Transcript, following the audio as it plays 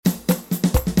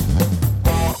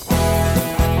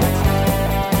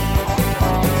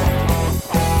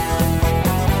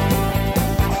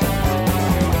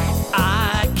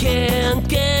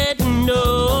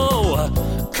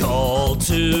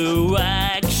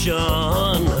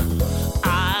action.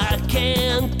 I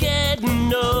can't get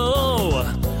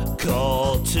no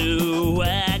call to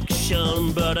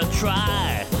action, but I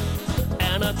try,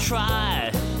 and I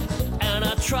try, and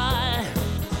I try,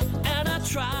 and I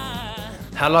try.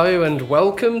 Hello and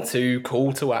welcome to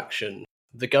Call to Action,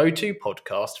 the go-to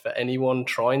podcast for anyone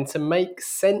trying to make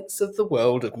sense of the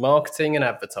world of marketing and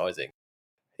advertising.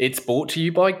 It's brought to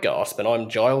you by Gasp, and I'm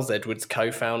Giles Edwards,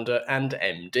 co-founder and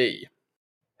MD.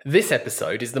 This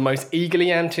episode is the most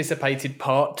eagerly anticipated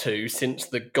part 2 since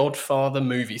the Godfather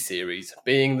movie series,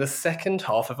 being the second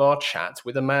half of our chat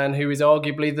with a man who is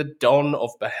arguably the don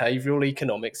of behavioural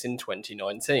economics in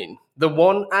 2019, the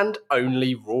one and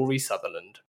only Rory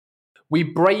Sutherland. We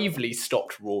bravely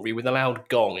stopped Rory with a loud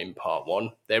gong in part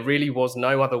 1. There really was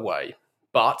no other way.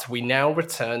 But we now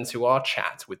return to our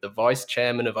chat with the Vice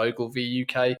Chairman of Ogilvy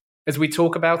UK as we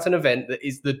talk about an event that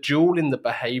is the jewel in the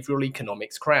behavioural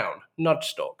economics crown,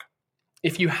 Nudgestock.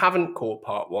 If you haven't caught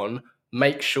part 1,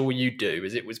 make sure you do,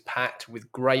 as it was packed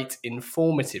with great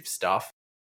informative stuff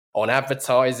on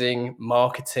advertising,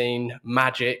 marketing,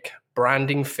 magic,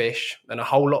 branding fish, and a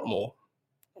whole lot more.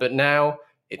 But now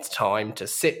it's time to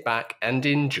sit back and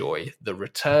enjoy the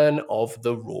return of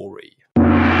the Rory.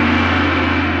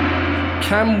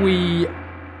 Can we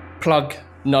plug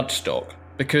Nudgestock?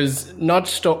 Because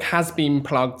Nudgestock has been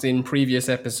plugged in previous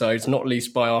episodes, not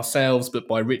least by ourselves, but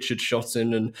by Richard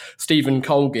Shotton and Stephen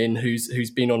Colgin,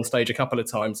 who's been on stage a couple of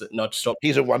times at Nudgestock.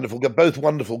 He's a wonderful guy, both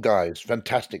wonderful guys,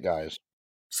 fantastic guys.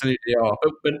 Absolutely are.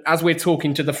 But as we're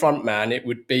talking to the front man, it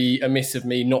would be amiss of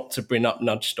me not to bring up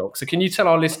Nudgestock. So can you tell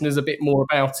our listeners a bit more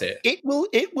about it? It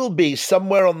will be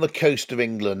somewhere on the coast of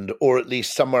England, or at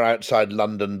least somewhere outside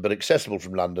London, but accessible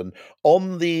from London,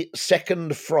 on the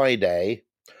second Friday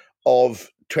of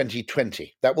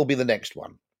 2020. That will be the next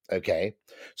one. Okay.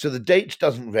 So the date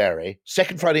doesn't vary.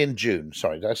 Second Friday in June.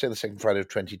 Sorry, did I say the second Friday of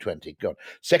 2020? God.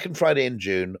 Second Friday in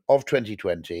June of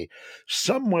 2020,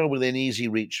 somewhere within easy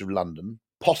reach of London,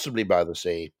 possibly by the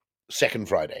sea, second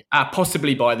Friday.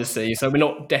 Possibly by the sea, so we're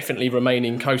not definitely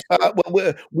remaining coastal.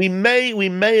 Well, we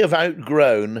may have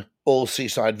outgrown all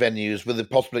seaside venues, with the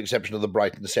possible exception of the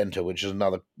Brighton Centre, which is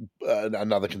another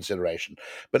consideration.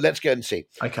 But let's go and see.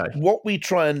 Okay. What we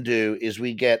try and do is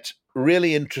we get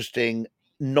really interesting,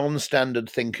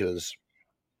 non-standard thinkers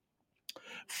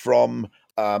from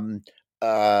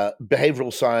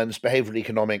behavioral science, behavioral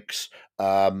economics,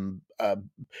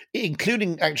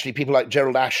 including actually people like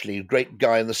Gerald Ashley, a great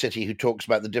guy in the city who talks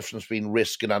about the difference between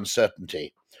risk and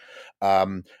uncertainty,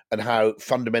 and how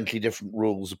fundamentally different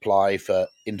rules apply for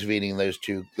intervening in those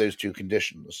two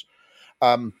conditions.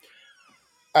 And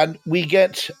we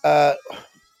get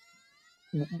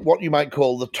what you might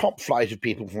call the top flight of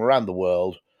people from around the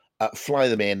world, fly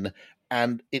them in,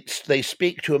 and they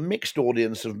speak to a mixed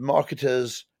audience of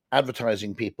marketers,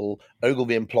 advertising people,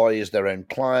 Ogilvy employees, their own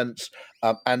clients,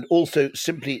 and also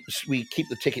simply we keep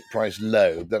the ticket price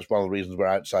low. That's one of the reasons we're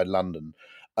outside London.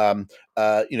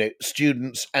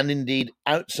 Students and indeed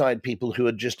outside people who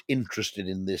are just interested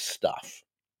in this stuff.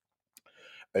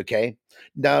 Okay.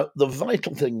 Now, the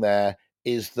vital thing there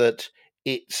is that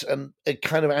it's a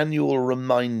kind of annual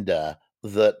reminder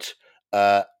that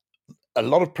a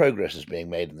lot of progress is being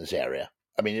made in this area.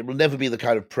 I mean, it will never be the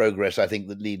kind of progress, I think,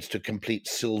 that leads to complete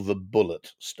silver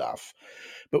bullet stuff.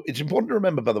 But it's important to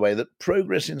remember, by the way, that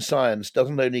progress in science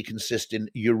doesn't only consist in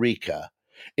eureka.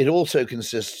 It also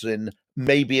consists in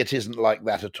maybe it isn't like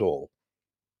that at all.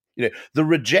 The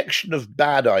rejection of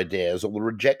bad ideas or the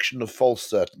rejection of false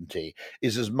certainty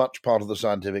is as much part of the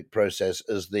scientific process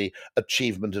as the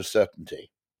achievement of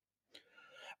certainty.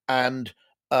 And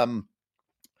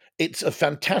it's a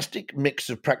fantastic mix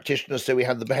of practitioners. So we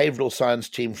had the behavioral science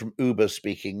team from Uber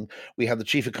speaking. We had the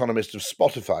chief economist of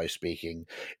Spotify speaking.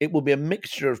 It will be a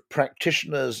mixture of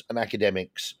practitioners and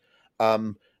academics,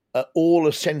 all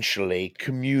essentially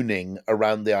communing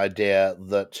around the idea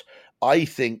that I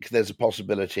think there's a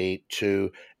possibility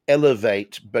to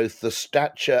elevate both the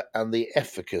stature and the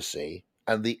efficacy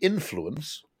and the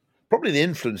influence. Probably the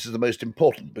influence is the most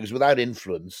important, because without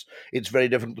influence, it's very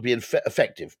difficult to be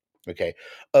effective. Okay,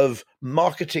 of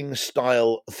marketing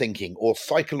style thinking or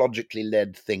psychologically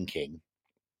led thinking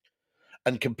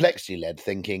and complexity led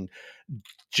thinking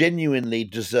genuinely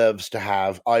deserves to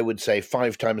have, I would say,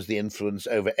 5 times the influence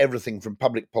over everything from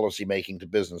public policy making to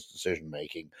business decision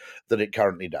making that it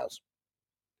currently does.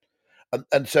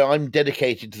 And so I'm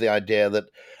dedicated to the idea that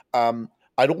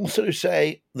I'd also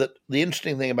say that the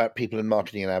interesting thing about people in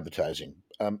marketing and advertising,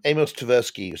 Amos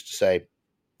Tversky used to say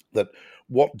that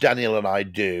what Daniel and I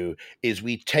do is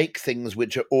we take things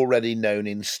which are already known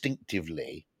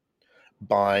instinctively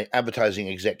by advertising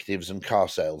executives and car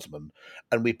salesmen,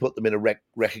 and we put them in a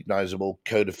recognizable,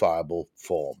 codifiable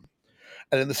form.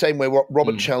 And in the same way, what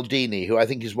Robert Cialdini, who I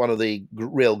think is one of the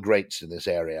real greats in this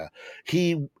area,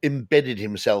 he embedded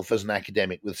himself as an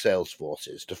academic with sales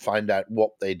forces to find out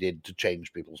what they did to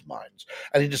change people's minds.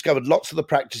 And he discovered lots of the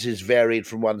practices varied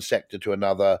from one sector to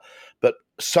another, but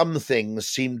some things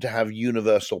seemed to have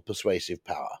universal persuasive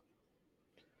power.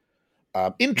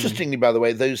 Interestingly, by the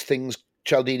way, those things,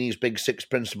 Cialdini's big 6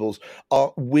 principles,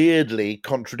 are weirdly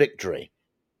contradictory.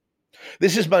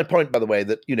 This is my point, by the way,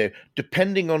 that,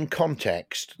 depending on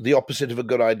context, the opposite of a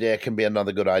good idea can be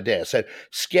another good idea. So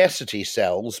scarcity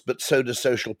sells, but so does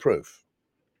social proof,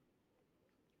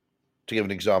 to give an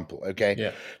example, okay?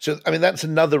 Yeah. So, that's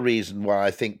another reason why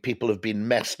I think people have been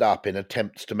messed up in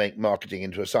attempts to make marketing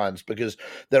into a science, because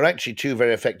there are actually 2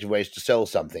 very effective ways to sell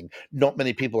something. Not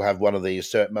many people have one of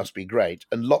these, so it must be great.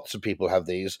 And lots of people have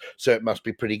these, so it must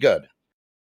be pretty good.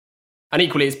 And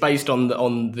equally, it's based on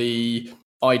the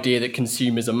idea that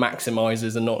consumers are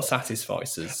maximizers and not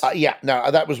satisficers.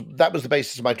 Now that was the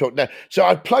basis of my talk. Now, so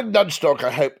I plugged Nudgestock, I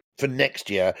hope, for next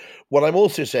year. What I'm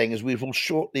also saying is we will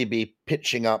shortly be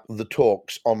pitching up the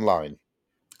talks online.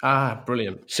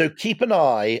 Brilliant. So keep an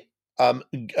eye. Now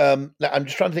I'm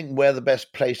just trying to think where the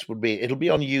best place would be. It'll be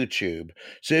on YouTube.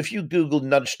 So if you Google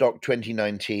Nudgestock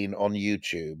 2019 on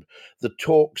YouTube, the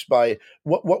talks by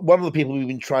one of the people we've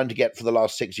been trying to get for the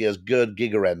last 6 years, Gerd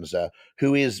Gigerenzer,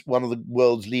 who is one of the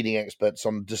world's leading experts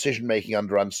on decision-making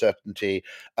under uncertainty,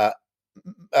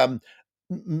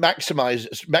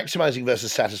 maximizing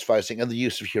versus satisficing, and the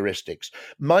use of heuristics.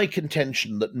 My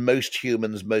contention that most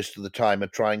humans most of the time are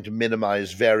trying to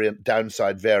minimize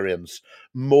downside variance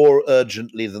more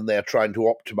urgently than they're trying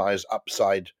to optimize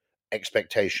upside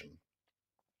expectation,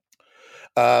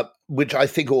 which I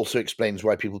think also explains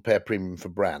why people pay a premium for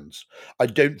brands. I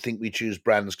don't think we choose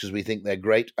brands because we think they're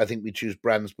great. I think we choose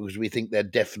brands because we think they're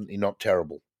definitely not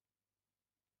terrible.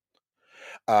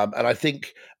 And I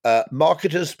think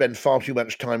marketers spend far too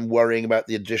much time worrying about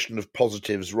the addition of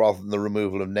positives rather than the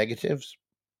removal of negatives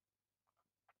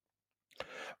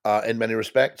in many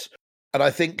respects. And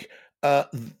I think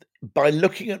by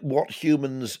looking at what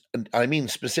humans, and I mean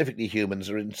specifically humans,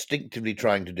 are instinctively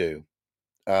trying to do,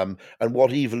 and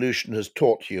what evolution has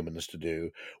taught humans to do,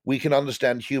 we can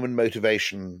understand human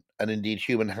motivation and indeed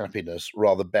human happiness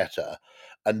rather better,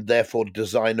 and therefore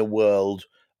design a world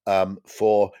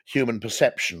for human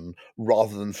perception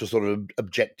rather than for sort of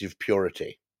objective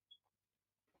purity.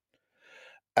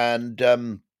 And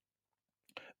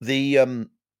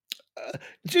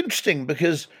it's interesting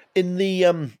because in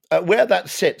the where that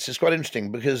sits is quite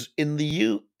interesting, because in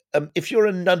the if you're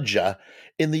a nudger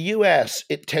in the US,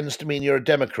 it tends to mean you're a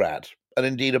Democrat. And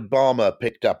indeed, Obama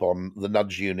picked up on the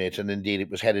nudge unit, and indeed it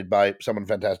was headed by someone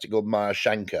fantastic called Maya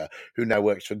Shankar, who now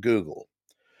works for Google.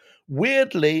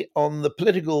 Weirdly, on the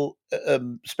political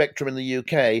spectrum in the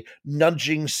UK,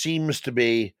 nudging seems to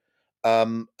be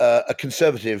a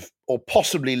conservative or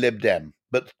possibly Lib Dem,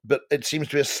 but it seems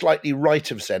to be a slightly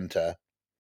right of centre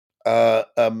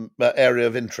area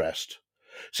of interest.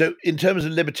 So in terms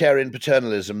of libertarian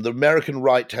paternalism, the American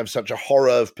right have such a horror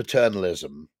of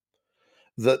paternalism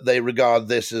that they regard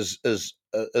this as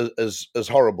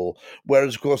horrible.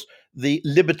 Whereas, of course, the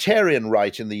libertarian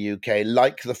right in the UK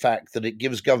like the fact that it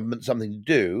gives government something to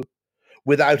do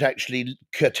without actually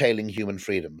curtailing human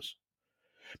freedoms.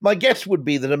 My guess would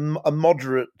be that a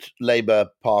moderate Labour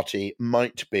Party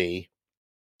might be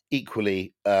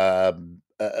equally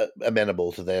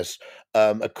amenable to this.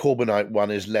 A Corbynite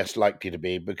one is less likely to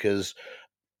be, because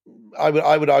I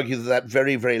would argue that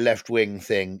very, very left-wing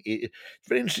thing, it's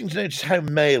very interesting to notice how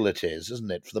male it is,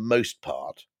 isn't it, for the most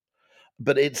part?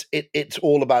 But it's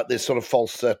all about this sort of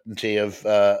false certainty of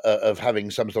having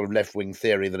some sort of left-wing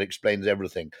theory that explains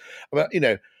everything.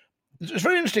 It's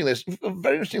very interesting. This a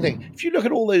very interesting thing. If you look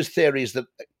at all those theories that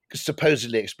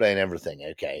supposedly explain everything,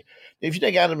 okay, if you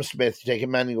take Adam Smith, you take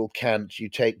Immanuel Kant, you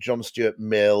take John Stuart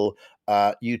Mill,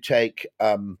 you take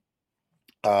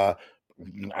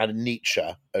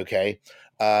Nietzsche, okay,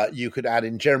 you could add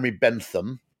in Jeremy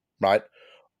Bentham, right?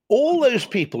 All those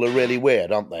people are really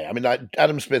weird, aren't they? I mean, like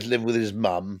Adam Smith lived with his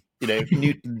mum.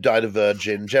 Newton died a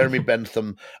virgin. Jeremy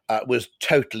Bentham was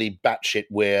totally batshit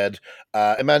weird.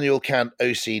 Immanuel Kant,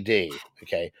 OCD.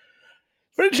 Okay.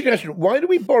 Very interesting question. Why do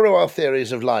we borrow our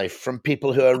theories of life from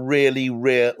people who are really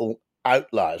real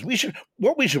outliers?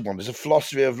 What we should want is a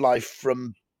philosophy of life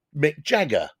from Mick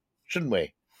Jagger, shouldn't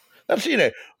we? That's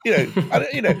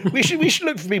we should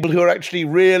look for people who are actually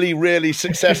really, really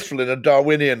successful in a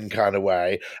Darwinian kind of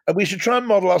way, and we should try and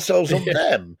model ourselves on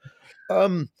them.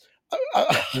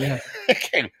 Yeah.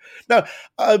 Okay. Now,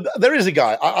 there is a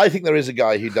guy. I think there is a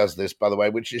guy who does this, by the way,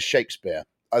 which is Shakespeare.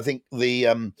 I think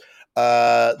the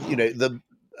guy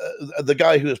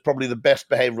who is probably the best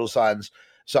behavioral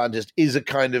scientist is a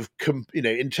kind of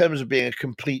in terms of being a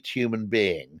complete human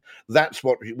being. That's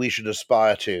what we should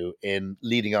aspire to in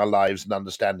leading our lives and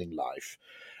understanding life.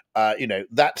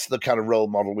 That's the kind of role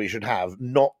model we should have,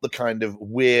 not the kind of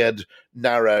weird,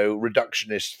 narrow,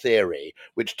 reductionist theory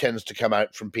which tends to come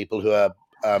out from people who are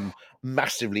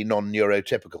massively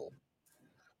non-neurotypical.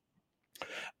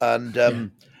 And I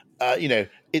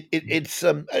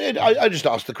just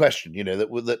asked the question,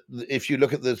 that if you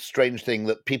look at the strange thing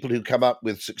that people who come up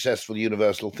with successful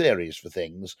universal theories for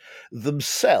things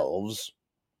themselves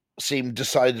seem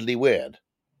decidedly weird.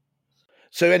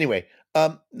 So anyway,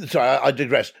 sorry, I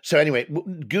digress. So anyway,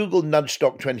 Google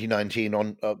Nudgestock 2019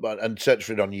 and search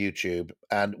for it on YouTube,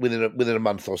 and within a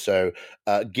month or so,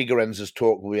 Gigerenza's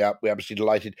talk will be up. We're absolutely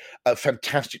delighted. A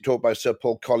fantastic talk by Sir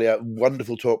Paul Collier,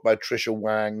 wonderful talk by Tricia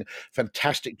Wang,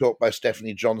 fantastic talk by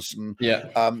Stephanie Johnson. Yeah,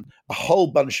 a whole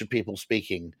bunch of people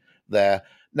speaking there.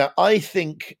 Now, I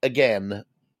think again,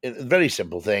 a very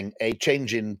simple thing, a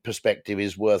change in perspective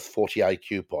is worth 40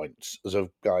 IQ points, as a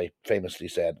guy famously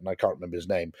said, and I can't remember his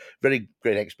name. Very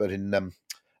great expert in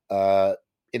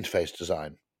interface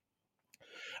design.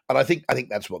 And I think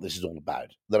that's what this is all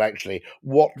about. That actually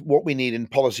what we need in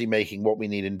policy making, what we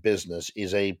need in business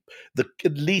is at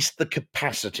least the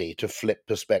capacity to flip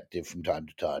perspective from time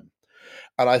to time.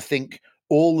 And I think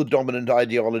all the dominant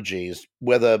ideologies,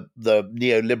 whether the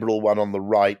neoliberal one on the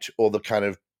right or the kind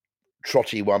of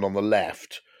trotty one on the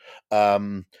left,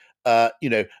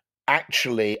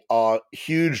 actually are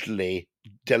hugely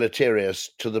deleterious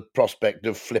to the prospect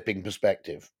of flipping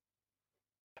perspective.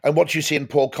 And what you see in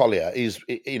Paul Collier is,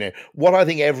 what I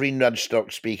think every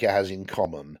Nudgestock speaker has in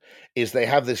common is they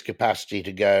have this capacity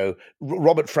to go.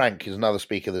 Robert Frank is another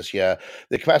speaker this year.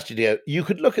 The capacity to go, you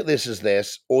could look at this as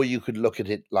this, or you could look at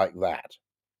it like that.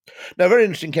 Now, a very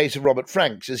interesting case of Robert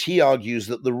Frank's is he argues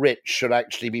that the rich should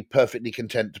actually be perfectly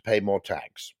content to pay more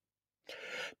tax,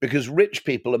 because rich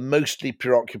people are mostly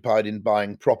preoccupied in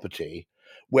buying property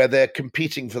where they're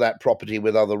competing for that property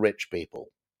with other rich people.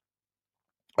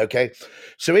 Okay,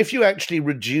 so if you actually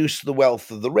reduce the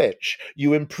wealth of the rich,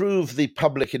 you improve the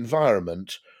public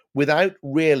environment without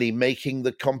really making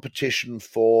the competition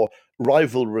for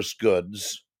rivalrous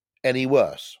goods any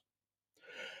worse.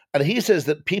 And he says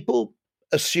that people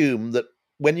assume that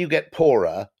when you get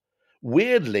poorer,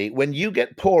 weirdly, when you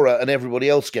get poorer and everybody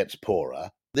else gets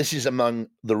poorer, this is among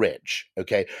the rich,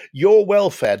 okay, your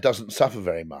welfare doesn't suffer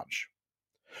very much.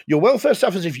 Your welfare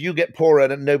suffers if you get poorer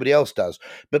and nobody else does.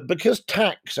 But because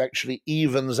tax actually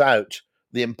evens out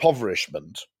the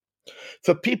impoverishment,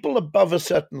 for people above a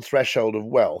certain threshold of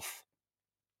wealth,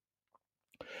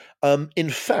 in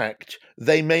fact,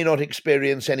 they may not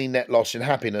experience any net loss in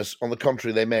happiness. On the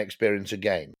contrary, they may experience a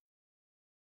gain.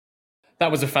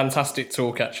 That was a fantastic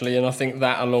talk, actually, and I think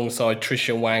that alongside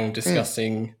Tricia Wang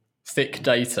discussing thick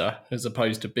data as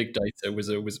opposed to big data was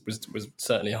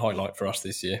certainly a highlight for us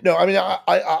this year. No,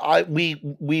 I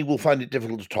mean, we will find it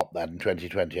difficult to top that in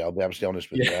 2020. I'll be absolutely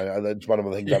honest with you. That's one of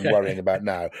the things I'm worrying about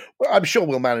now. Well, I'm sure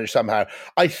we'll manage somehow.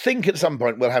 I think at some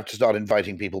point we'll have to start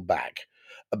inviting people back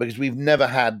because we've never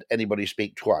had anybody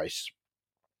speak twice.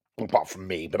 Apart from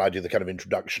me, but I do the kind of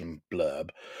introduction blurb,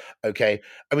 okay?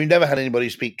 And we've never had anybody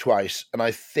speak twice, and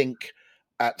I think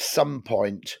at some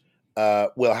point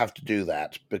we'll have to do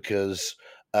that because,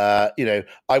 I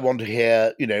want to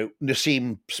hear,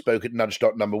 Nassim spoke at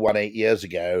Nudgestock number 1 8 years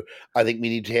ago. I think we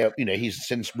need to hear, he's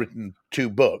since written 2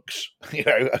 books,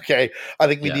 okay? I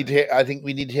think we need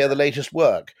to hear the latest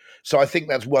work. So I think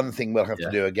that's one thing we'll have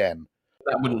to do again.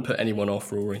 That wouldn't put anyone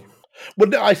off, Rory. Well,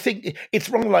 no, I think it's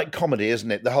wrong like comedy,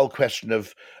 isn't it? The whole question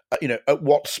of, at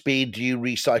what speed do you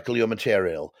recycle your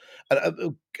material?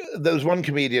 And there was one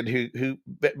comedian who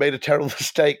made a terrible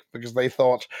mistake because they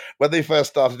thought when they first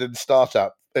started in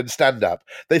stand-up,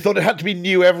 they thought it had to be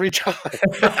new every time.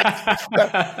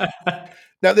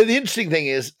 Now, the interesting thing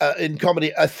is, in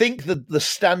comedy, I think that the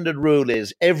standard rule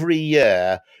is every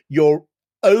year,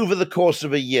 over the course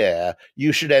of a year,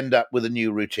 you should end up with a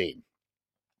new routine.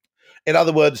 In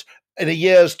other words, in a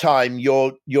year's time,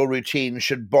 your routine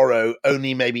should borrow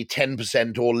only maybe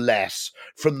 10% or less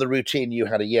from the routine you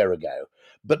had a year ago.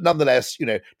 But nonetheless,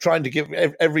 trying to give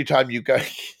every time you go,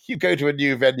 you go to a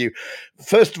new venue.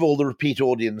 First of all, the repeat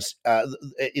audience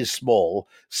is small.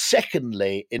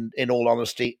 Secondly, in all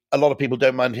honesty, a lot of people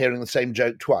don't mind hearing the same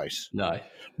joke twice. No.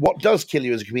 What does kill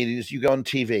you as a comedian is you go on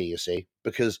TV, you see,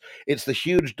 because it's the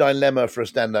huge dilemma for a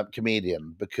stand-up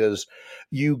comedian, because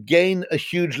you gain a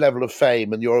huge level of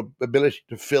fame and your ability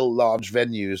to fill large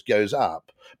venues goes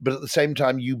up, but at the same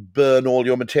time you burn all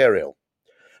your material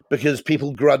because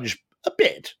people grudge a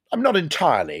bit. I'm not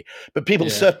entirely, but people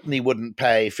certainly wouldn't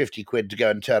pay 50 quid to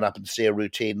go and turn up and see a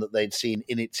routine that they'd seen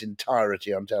in its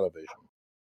entirety on television.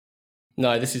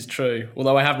 No, this is true.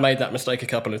 Although I have made that mistake a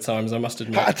couple of times, I must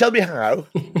admit. Tell me how.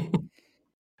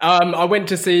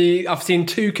 I've seen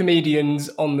two comedians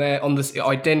on this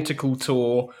identical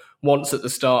tour, once at the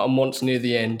start and once near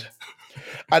the end.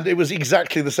 And it was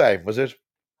exactly the same, was it?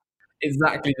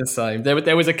 Exactly the same.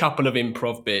 There was a couple of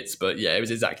improv bits, but yeah, it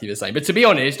was exactly the same. But to be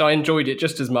honest, I enjoyed it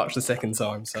just as much the second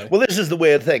time. So, well, this is the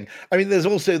weird thing. I mean, there's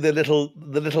also the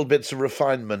little bits of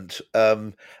refinement.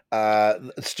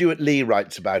 Stuart Lee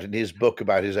writes about in his book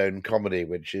about his own comedy,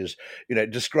 which is,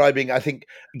 describing, I think,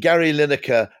 Gary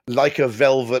Lineker like a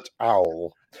velvet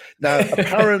owl. Now,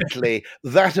 apparently,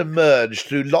 that emerged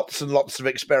through lots and lots of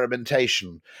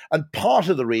experimentation. And part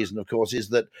of the reason, of course, is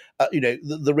that,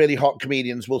 the really hot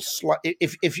comedians will,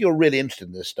 if you're really interested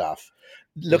in this stuff,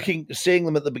 seeing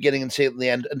them at the beginning and seeing them at the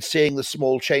end and seeing the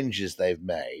small changes they've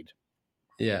made.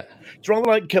 Yeah. It's rather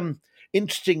like,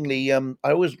 interestingly, I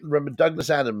always remember Douglas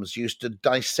Adams used to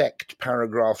dissect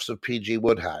paragraphs of P.G.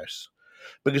 Wodehouse,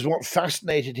 because what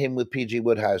fascinated him with P.G.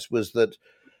 Wodehouse was that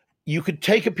you could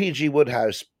take a P.G.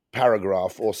 Wodehouse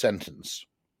paragraph or sentence,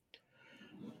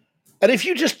 and if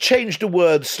you just changed a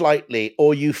word slightly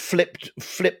or you flipped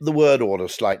the word order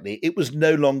slightly, it was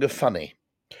no longer funny.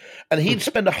 And he'd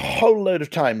spend a whole load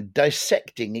of time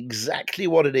dissecting exactly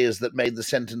what it is that made the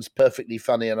sentence perfectly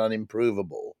funny and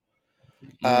unimprovable.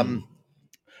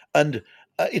 And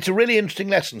it's a really interesting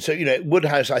lesson. So,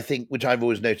 Wodehouse, I think, which I've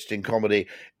always noticed in comedy,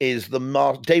 is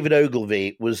David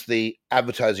Ogilvy was the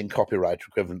advertising copyright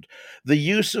equivalent. The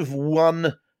use of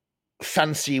one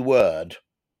fancy word.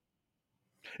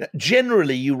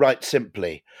 Generally, you write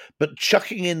simply, but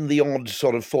chucking in the odd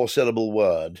sort of 4-syllable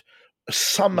word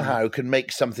somehow can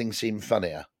make something seem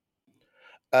funnier.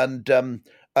 And,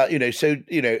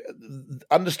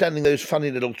 understanding those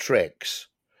funny little tricks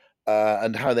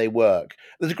and how they work.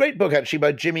 There's a great book, actually,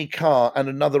 by Jimmy Carr and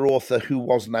another author who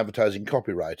was an advertising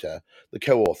copywriter, the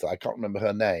co-author, I can't remember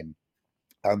her name,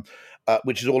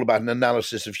 which is all about an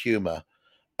analysis of humour,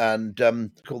 and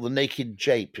called The Naked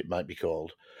Jape, it might be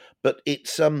called. But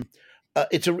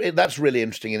that's really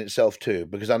interesting in itself too,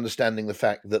 because understanding the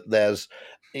fact that there's,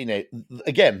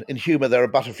 again, in humour there are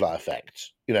butterfly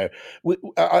effects.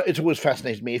 It's always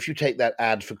fascinated me. If you take that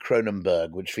ad for Kronenberg,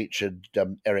 which featured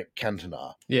Eric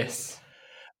Cantona, yes,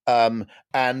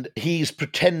 and he's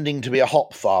pretending to be a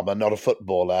hop farmer, not a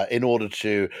footballer, in order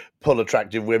to pull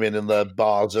attractive women in the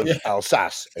bars of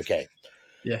Alsace. Okay.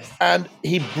 Yes. And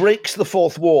he breaks the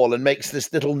fourth wall and makes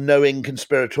this little knowing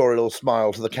conspiratorial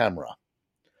smile to the camera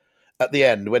at the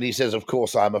end when he says, "Of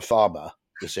course, I'm a farmer,"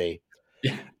 you see.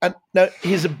 Yeah. And now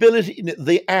his ability,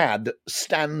 the ad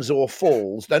stands or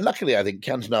falls. Now, luckily, I think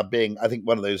Cantona being,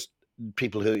 one of those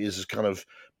people who is kind of,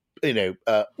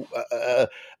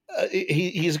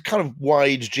 he's a kind of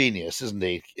wide genius, isn't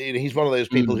he? He's one of those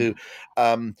people who,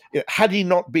 had he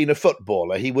not been a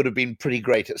footballer, he would have been pretty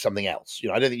great at something else.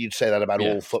 I don't think you'd say that about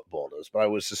all footballers, but I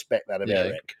would suspect that of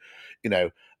Eric.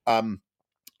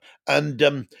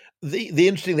 The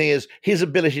interesting thing is his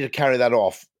ability to carry that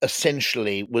off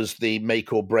essentially was the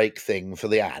make or break thing for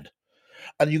the ad.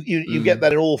 And you get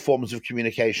that in all forms of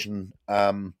communication.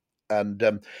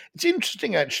 It's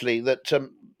interesting, actually, that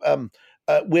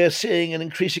we're seeing an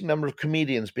increasing number of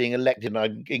comedians being elected, and I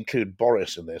include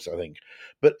Boris in this, I think.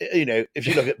 But, if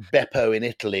you look at Beppo in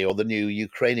Italy or the new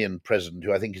Ukrainian president,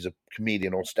 who I think is a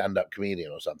comedian or stand-up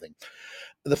comedian or something,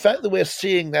 the fact that we're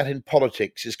seeing that in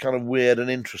politics is kind of weird and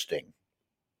interesting.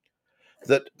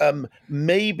 That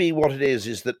maybe what it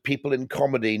is that people in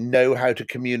comedy know how to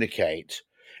communicate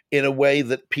in a way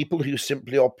that people who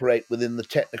simply operate within the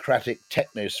technocratic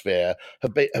technosphere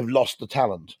have lost the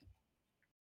talent.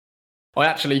 I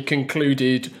actually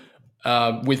concluded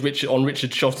with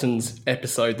Richard Shotton's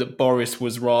episode that Boris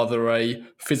was rather a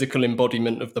physical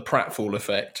embodiment of the pratfall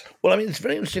effect. Well, it's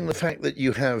very interesting the fact that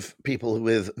you have people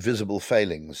with visible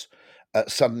failings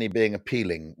suddenly being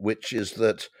appealing, which is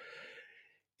that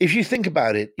if you think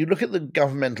about it, you look at the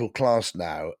governmental class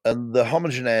now and the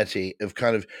homogeneity of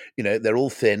kind of, they're all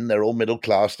thin, they're all middle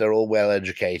class, they're all well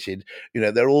educated,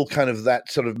 they're all kind of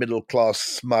that sort of middle class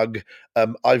smug,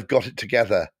 I've got it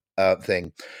together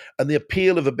thing. And the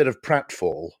appeal of a bit of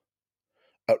pratfall,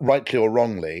 rightly or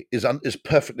wrongly, is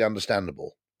perfectly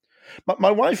understandable. But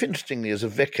my wife, interestingly, is a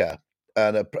vicar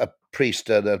and a priest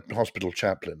and a hospital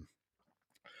chaplain.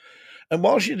 And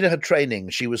while she did her training,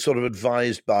 she was sort of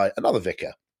advised by another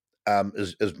vicar,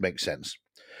 as makes sense.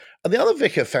 And the other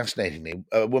vicar, fascinatingly,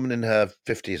 a woman in her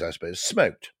 50s, I suppose,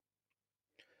 smoked.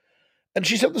 And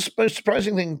she said the most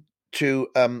surprising thing to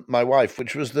my wife,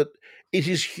 which was that it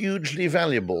is hugely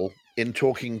valuable in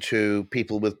talking to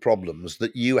people with problems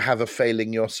that you have a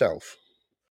failing yourself.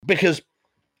 Because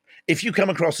if you come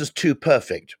across as too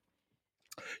perfect,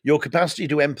 your capacity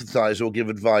to empathize or give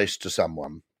advice to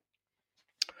someone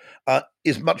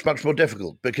is much, much more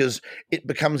difficult, because it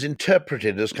becomes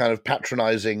interpreted as kind of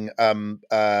patronizing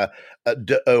de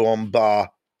haut en bas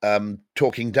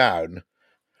talking down.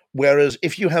 Whereas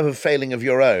if you have a failing of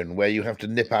your own, where you have to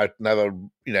nip out another,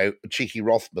 cheeky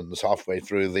Rothmans halfway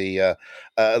through the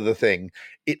thing,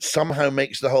 it somehow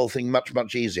makes the whole thing much,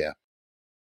 much easier.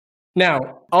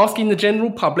 Now, asking the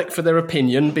general public for their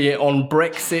opinion, be it on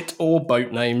Brexit or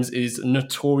boat names, is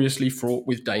notoriously fraught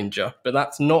with danger, but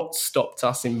that's not stopped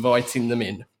us inviting them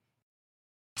in.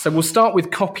 So we'll start with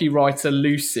copywriter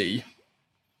Lucy.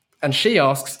 And she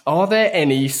asks, are there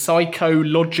any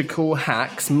psychological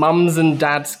hacks mums and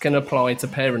dads can apply to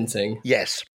parenting?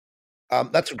 Yes.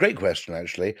 That's a great question,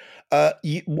 actually.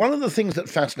 One of the things that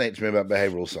fascinates me about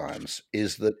behavioral science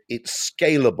is that it's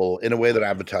scalable in a way that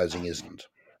advertising isn't.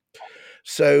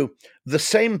 So the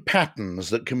same patterns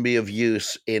that can be of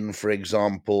use in, for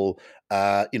example,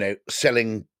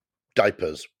 selling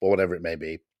diapers or whatever it may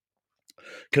be,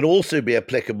 can also be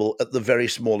applicable at the very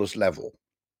smallest level.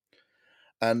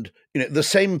 And the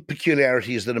same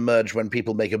peculiarities that emerge when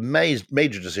people make a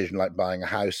major decision like buying a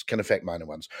house can affect minor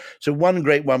ones. So one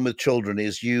great one with children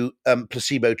is you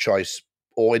placebo choice,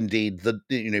 or indeed the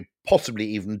possibly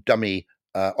even dummy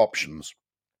options.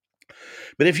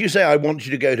 But if you say, I want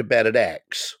you to go to bed at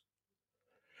X,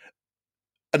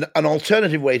 an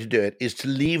alternative way to do it is to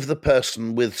leave the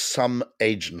person with some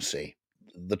agency,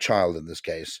 the child in this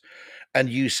case. And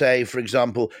you say, for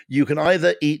example, you can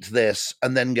either eat this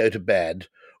and then go to bed,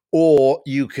 or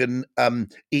you can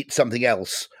eat something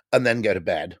else and then go to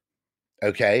bed.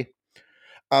 Okay?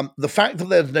 The fact that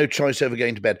there's no choice over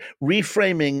going to bed,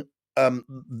 reframing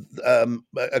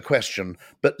a question,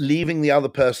 but leaving the other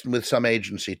person with some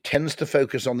agency, tends to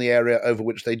focus on the area over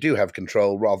which they do have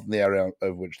control rather than the area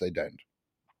over which they don't.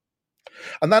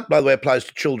 And that, by the way, applies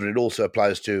to children. It also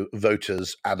applies to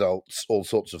voters, adults, all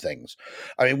sorts of things.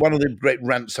 I mean, one of the great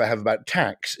rants I have about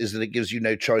tax is that it gives you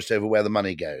no choice over where the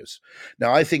money goes.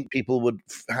 Now, I think people would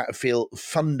feel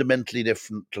fundamentally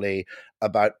differently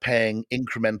about paying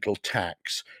incremental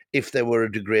tax if there were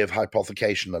a degree of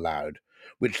hypothecation allowed,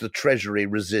 which the Treasury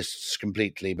resists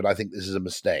completely, but I think this is a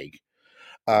mistake.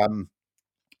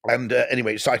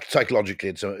 Anyway, psychologically,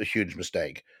 it's a huge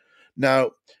mistake.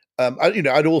 Now,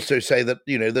 I'd also say that,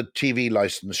 the TV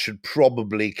license should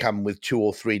probably come with 2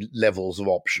 or 3 levels of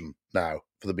option now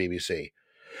for the BBC.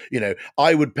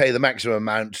 I would pay the maximum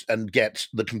amount and get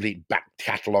the complete back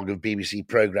catalogue of BBC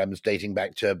programmes dating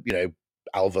back to,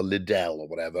 Alva Liddell or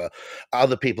whatever.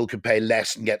 Other people could pay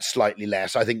less and get slightly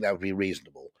less. I think that would be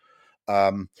reasonable.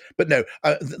 But no,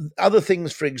 other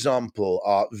things, for example,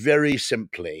 are very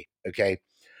simply, okay,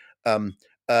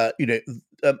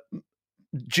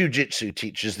 Jiu-jitsu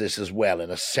teaches this as well, in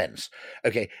a sense.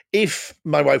 Okay, if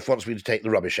my wife wants me to take the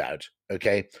rubbish out,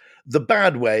 okay, the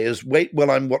bad way is wait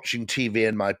while I'm watching TV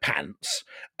in my pants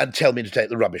and tell me to take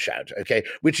the rubbish out, okay,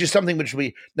 which is something which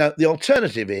now the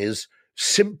alternative is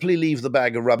simply leave the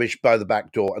bag of rubbish by the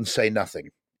back door and say nothing.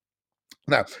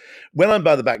 Now, when I'm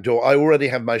by the back door, I already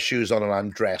have my shoes on and I'm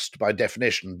dressed by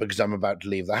definition because I'm about to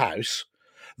leave the house.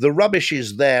 The rubbish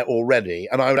is there already,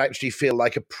 and I would actually feel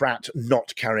like a prat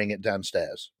not carrying it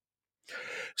downstairs.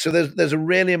 So there's a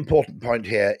really important point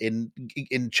here in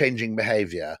changing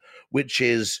behavior, which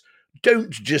is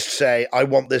don't just say, I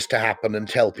want this to happen and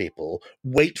tell people.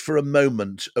 Wait for a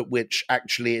moment at which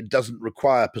actually it doesn't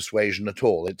require persuasion at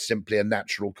all. It's simply a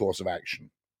natural course of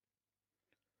action.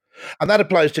 And that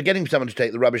applies to getting someone to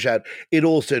take the rubbish out. It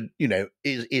also,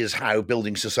 is how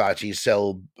building societies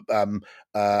sell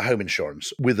home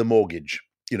insurance with a mortgage,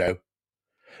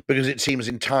 because it seems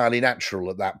entirely natural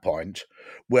at that point,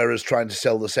 whereas trying to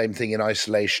sell the same thing in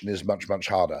isolation is much, much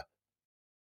harder.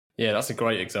 Yeah, that's a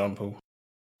great example.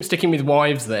 Sticking with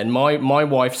wives then, my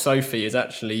wife Sophie has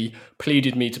actually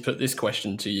pleaded me to put this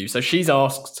question to you. So she's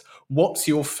asked, what's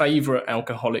your favourite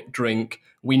alcoholic drink?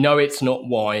 We know it's not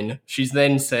wine. She's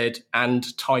then said,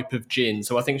 and type of gin.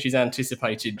 So I think she's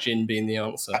anticipated gin being the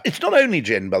answer. It's not only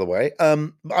gin, by the way.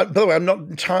 By the way, I'm not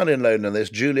entirely alone in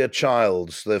this. Julia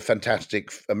Childs, the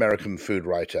fantastic American food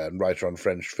writer and writer on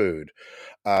French food,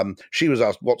 she was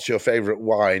asked, what's your favourite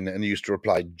wine? And used to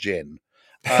reply, gin.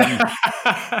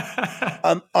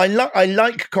 I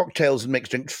like cocktails and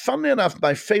mixed drinks. Funnily enough,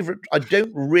 I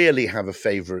don't really have a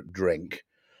favourite drink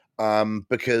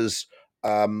because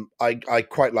I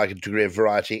quite like a degree of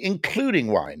variety, including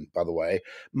wine, by the way.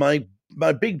 My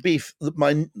big beef,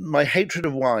 my hatred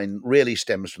of wine really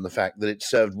stems from the fact that it's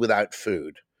served without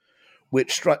food.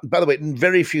 Which, by the way,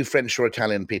 very few French or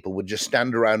Italian people would just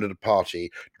stand around at a party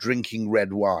drinking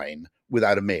red wine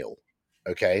without a meal.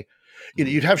 Okay,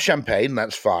 you'd have champagne,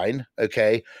 that's fine.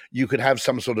 Okay, you could have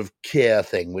some sort of Kier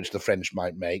thing, which the French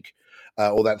might make,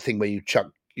 or that thing where you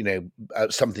chuck,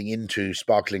 something into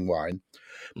sparkling wine.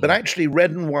 But actually,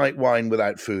 red and white wine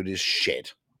without food is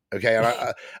shit. Okay,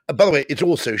 and by the way, it's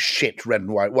also shit red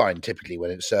and white wine typically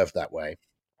when it's served that way.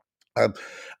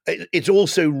 It's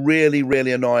also really,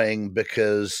 really annoying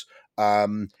because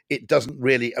it doesn't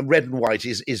really. Red and white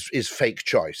is fake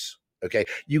choice. Okay,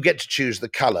 you get to choose the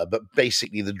color, but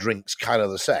basically the drink's kind of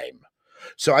the same.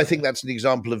 So I think that's an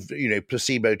example of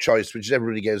placebo choice, which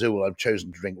everybody goes, oh well, I've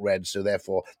chosen to drink red, so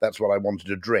therefore that's what I wanted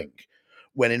to drink.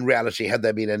 When in reality, had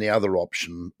there been any other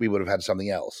option, we would have had something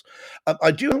else.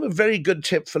 I do have a very good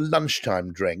tip for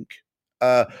lunchtime drink,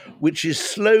 which is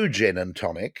sloe gin and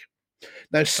tonic.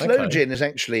 Now, sloe gin is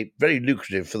actually very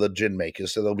lucrative for the gin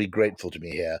makers, so they'll be grateful to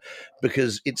me here,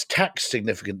 because it's taxed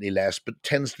significantly less, but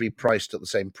tends to be priced at the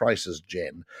same price as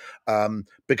gin,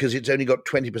 because it's only got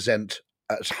 20%,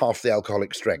 it's half the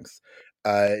alcoholic strength.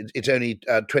 It's only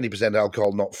 20%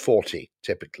 alcohol, not 40,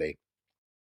 typically.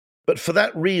 But for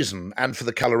that reason, and for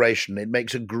the coloration, it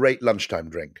makes a great lunchtime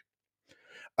drink.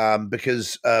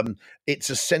 Because it's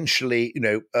essentially,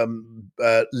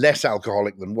 less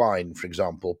alcoholic than wine, for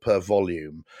example, per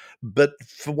volume. But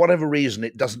for whatever reason,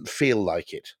 it doesn't feel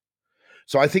like it.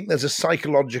 So I think there's a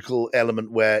psychological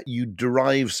element where you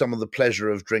derive some of the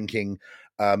pleasure of drinking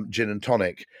gin and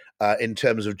tonic in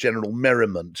terms of general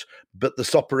merriment, but the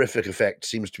soporific effect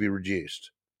seems to be reduced.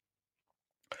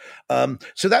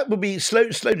 So that would be slow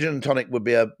gin and tonic would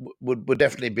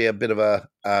definitely be a bit of a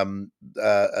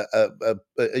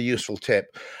useful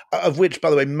tip, of which, by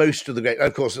the way, most of the great,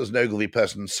 of course, as an Ogilvy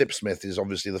person, Sipsmith is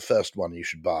obviously the first one you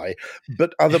should buy,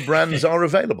 but other brands are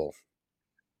available.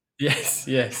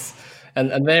 Yes.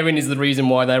 And therein is the reason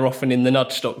why they're often in the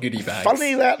Nudgestock goodie bags.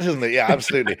 Funny that, isn't it? Yeah,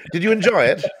 absolutely. Did you enjoy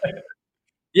it?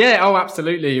 Yeah, oh,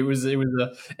 absolutely. It was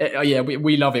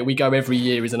we love it. We go every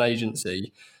year as an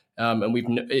agency. And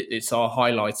it's our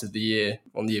highlight of the year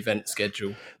on the event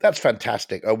schedule. That's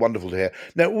fantastic. Oh, wonderful to hear.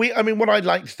 Now, what I'd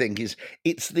like to think is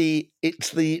it's the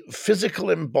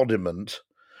physical embodiment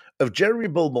of Jeremy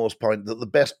Bullmore's point that the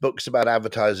best books about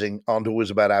advertising aren't always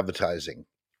about advertising.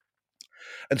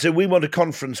 And so we want a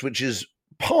conference which is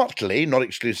partly, not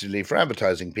exclusively, for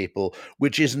advertising people,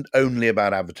 which isn't only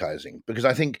about advertising. Because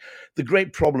I think the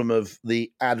great problem of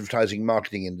the advertising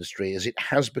marketing industry is it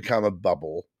has become a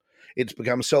bubble. It's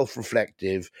become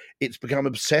self-reflective. It's become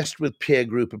obsessed with peer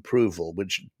group approval,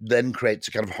 which then creates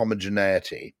a kind of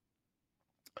homogeneity.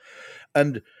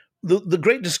 And the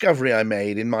great discovery I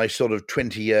made in my sort of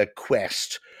 20-year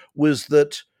quest was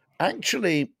that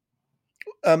actually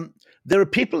there are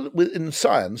people in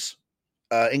science,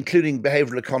 including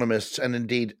behavioral economists and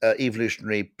indeed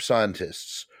evolutionary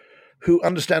scientists, who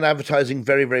understand advertising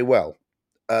very, very well.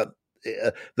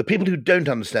 The people who don't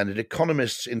understand it,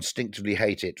 economists instinctively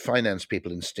hate it, finance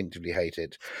people instinctively hate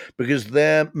it, because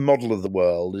their model of the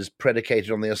world is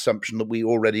predicated on the assumption that we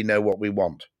already know what we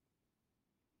want.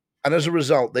 And as a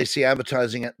result, they see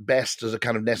advertising at best as a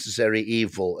kind of necessary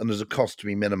evil and as a cost to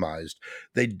be minimized.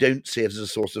 They don't see it as a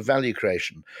source of value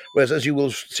creation. Whereas, as you will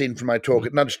have seen from my talk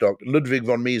at Nudgestock, Ludwig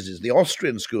von Mises, the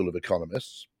Austrian school of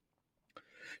economists,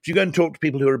 if you go and talk to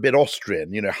people who are a bit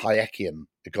Austrian, Hayekian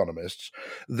economists,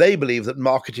 they believe that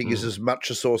marketing is as much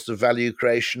a source of value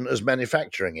creation as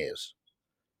manufacturing is.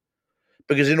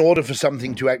 Because in order for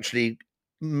something to actually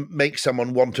make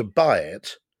someone want to buy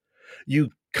it,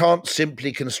 you can't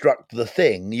simply construct the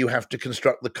thing. You have to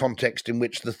construct the context in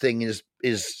which the thing is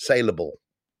saleable.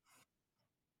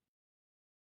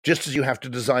 Just as you have to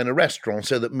design a restaurant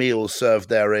so that meals served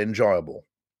there are enjoyable.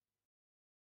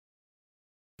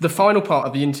 The final part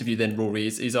of the interview then, Rory,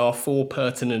 is our 4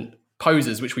 pertinent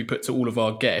poses which we put to all of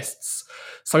our guests.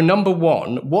 So number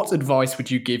 1, what advice would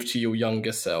you give to your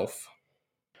younger self?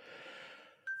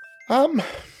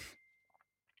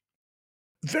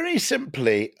 Very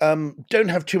simply, don't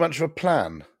have too much of a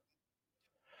plan,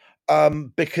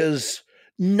 because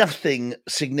nothing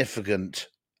significant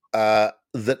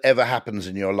that ever happens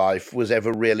in your life was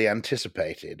ever really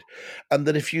anticipated. And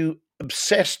that if you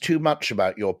obsess too much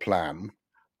about your plan,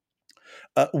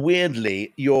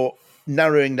 weirdly, you're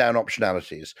narrowing down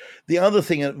optionalities. The other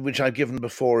thing which I've given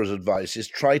before as advice is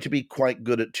try to be quite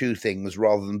good at two things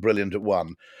rather than brilliant at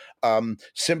one.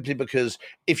 Simply because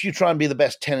if you try and be the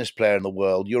best tennis player in the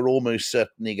world, you're almost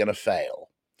certainly going to fail.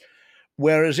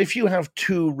 Whereas if you have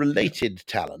two related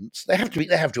talents, they have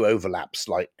to overlap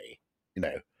slightly, you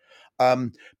know.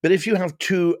 But if you have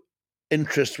two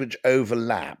interests which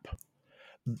overlap,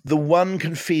 the one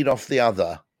can feed off the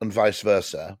other and vice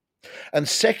versa. And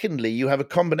secondly, you have a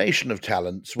combination of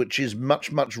talents which is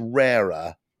much, much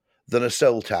rarer than a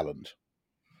sole talent.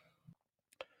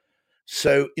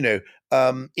 So, in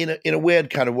a weird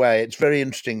kind of way, it's very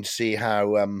interesting to see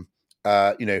how, in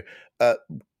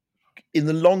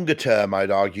the longer term, I'd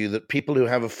argue that people who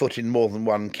have a foot in more than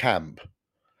one camp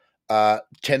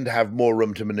tend to have more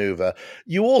room to maneuver.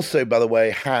 You also, by the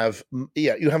way, have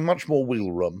much more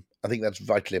wiggle room. I think that's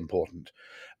vitally important.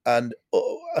 And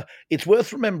it's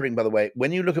worth remembering, by the way,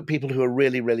 when you look at people who are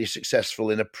really, really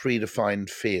successful in a predefined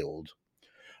field,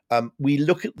 we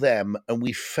look at them and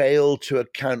we fail to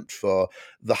account for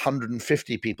the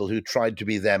 150 people who tried to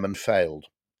be them and failed.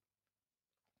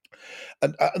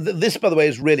 And this, by the way,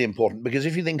 is really important because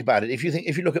if you think about it, if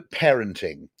you look at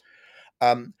parenting,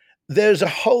 there's a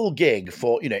whole gig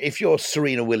for, if you're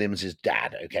Serena Williams'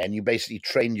 dad, okay, and you basically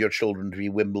trained your children to be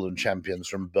Wimbledon champions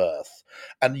from birth,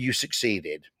 and you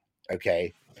succeeded,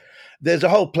 okay, there's a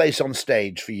whole place on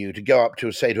stage for you to go up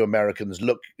to say to Americans,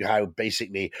 look how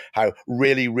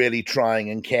really, really trying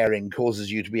and caring causes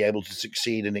you to be able to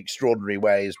succeed in extraordinary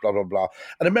ways, blah, blah, blah.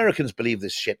 And Americans believe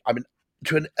this shit. I mean,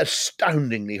 to an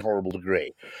astoundingly horrible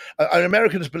degree. And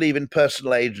Americans believe in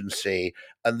personal agency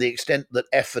and the extent that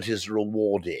effort is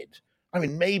rewarded. I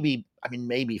mean, maybe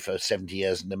for 70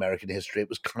 years in American history, it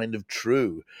was kind of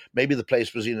true. Maybe the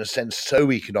place was, in a sense,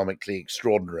 so economically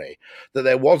extraordinary that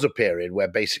there was a period where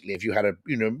basically if you had a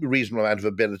reasonable amount of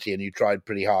ability and you tried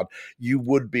pretty hard, you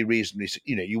would be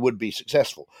you would be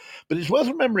successful. But it's worth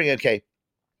remembering, okay,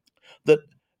 that,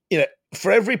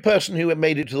 for every person who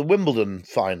made it to the Wimbledon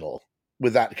final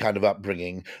with that kind of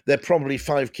upbringing, there are probably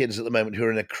 5 kids at the moment who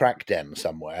are in a crack den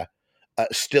somewhere,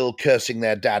 still cursing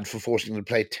their dad for forcing them to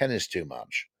play tennis too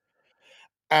much.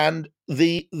 And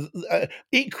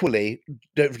equally,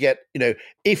 don't forget,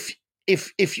 if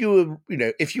you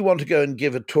want to go and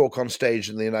give a talk on stage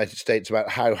in the United States about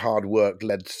how hard work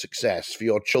led to success for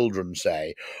your children,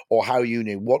 say, or how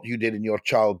what you did in your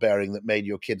childbearing that made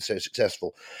your kids so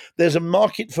successful, there's a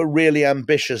market for really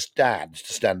ambitious dads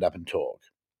to stand up and talk.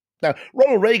 Now,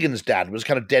 Ronald Reagan's dad was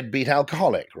kind of deadbeat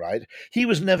alcoholic, right? He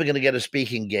was never going to get a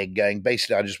speaking gig going,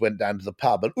 basically, I just went down to the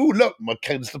pub and, ooh, look, my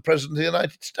kid's the president of the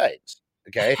United States.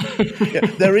 Okay?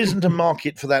 There isn't a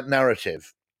market for that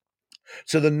narrative.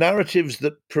 So the narratives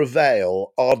that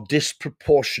prevail are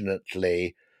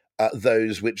disproportionately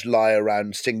those which lie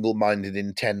around single-minded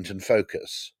intent and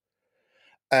focus.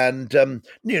 And,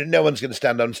 no one's going to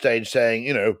stand on stage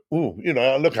saying,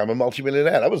 look, I'm a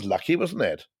multimillionaire. That was lucky, wasn't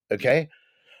it? Okay?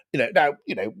 Now,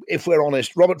 if we're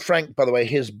honest, Robert Frank, by the way,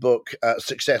 his book,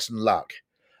 Success and Luck,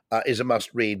 is a must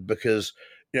read because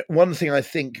one thing I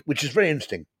think, which is very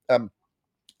interesting,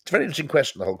 it's a very interesting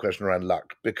question, the whole question around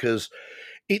luck, because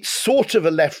it's sort of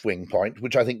a left-wing point,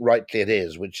 which I think rightly it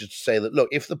is, which is to say that, look,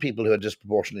 if the people who are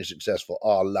disproportionately successful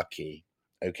are lucky,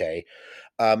 okay,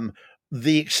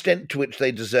 the extent to which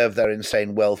they deserve their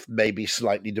insane wealth may be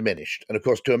slightly diminished. And of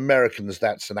course, to Americans,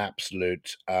 that's an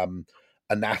absolute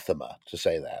anathema to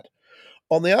say that.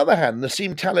 On the other hand,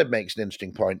 Nassim Taleb makes an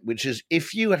interesting point, which is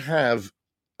if you have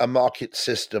a market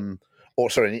system,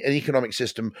 an economic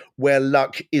system where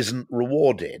luck isn't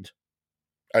rewarded,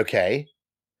 okay,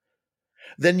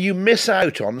 then you miss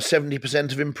out on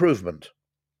 70% of improvement.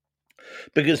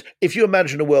 Because if you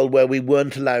imagine a world where we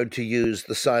weren't allowed to use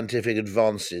the scientific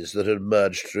advances that had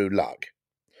emerged through luck,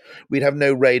 we'd have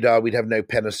no radar, we'd have no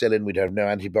penicillin, we'd have no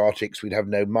antibiotics, we'd have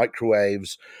no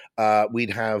microwaves, we'd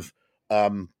have...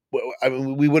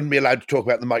 we wouldn't be allowed to talk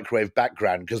about the microwave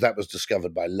background because that was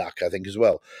discovered by luck, I think, as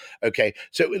well. Okay,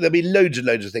 so there'd be loads and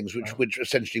loads of things which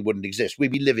essentially wouldn't exist.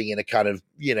 We'd be living in a kind of,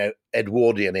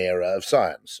 Edwardian era of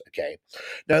science, okay?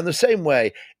 Now, in the same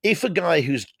way, if a guy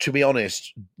who's, to be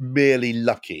honest, merely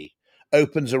lucky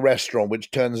opens a restaurant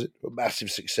which turns into a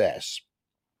massive success,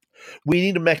 we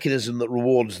need a mechanism that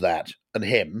rewards that and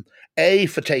him, A,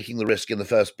 for taking the risk in the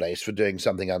first place, for doing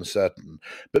something uncertain,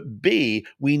 but B,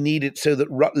 we need it so that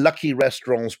lucky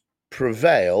restaurants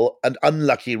prevail and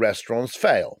unlucky restaurants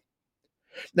fail.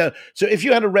 Now, so if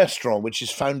you had a restaurant which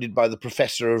is founded by the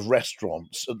professor of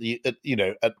restaurants at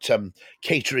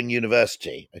Catering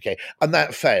University, okay, and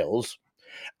that fails,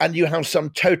 and you have some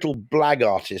total blag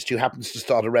artist who happens to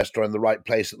start a restaurant in the right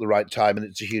place at the right time, and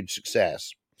it's a huge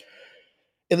success.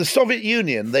 In the Soviet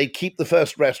Union, they keep the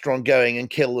first restaurant going and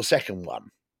kill the second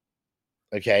one.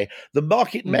 Okay, the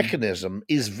market mechanism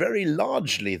is very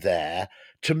largely there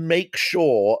to make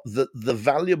sure that the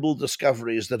valuable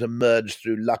discoveries that emerge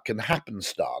through luck and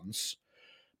happenstance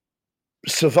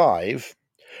survive,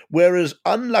 whereas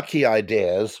unlucky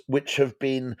ideas, which have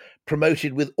been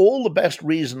promoted with all the best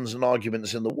reasons and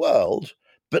arguments in the world,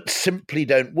 but simply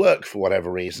don't work for whatever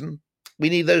reason, we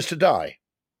need those to die.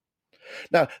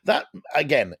 Now, that,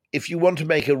 again, if you want to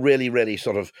make a really, really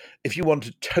if you want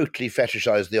to totally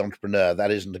fetishize the entrepreneur,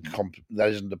 that isn't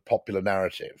a popular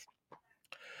narrative.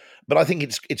 But I think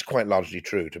it's quite largely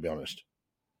true, to be honest.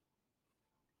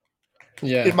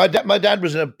 Yeah. My dad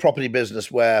was in a property business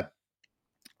where,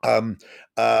 he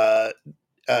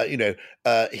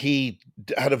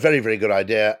had a very, very good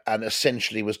idea and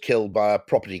essentially was killed by a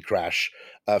property crash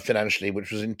financially,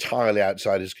 which was entirely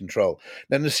outside his control.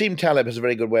 Now, Nassim Taleb has a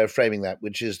very good way of framing that,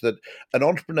 which is that an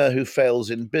entrepreneur who fails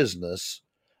in business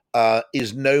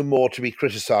is no more to be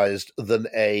criticized than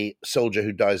a soldier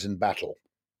who dies in battle.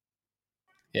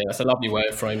 Yeah, that's a lovely way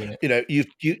of framing it.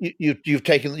 You've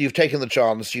taken the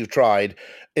chance, you've tried.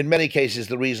 In many cases,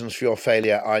 the reasons for your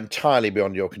failure are entirely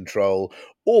beyond your control,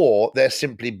 or they're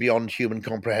simply beyond human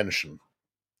comprehension.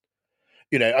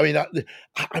 I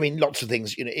mean, lots of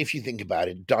things. If you think about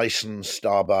it, Dyson,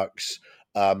 Starbucks.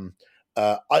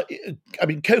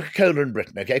 Coca-Cola in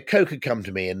Britain. Okay, Coke had come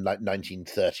to me in like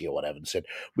 1930 or whatever and said,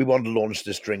 "We want to launch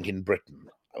this drink in Britain."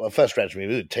 Well, first read to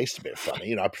me, it tastes a bit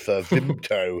funny. I prefer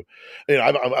Vimto.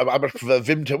 I prefer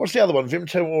Vimto. What's the other one?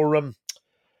 Vimto or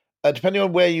depending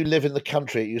on where you live in the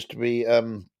country, it used to be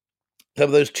there were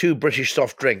those two British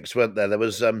soft drinks, weren't there? There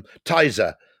was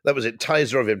Tizer. That was it,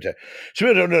 Tizer or Vimto.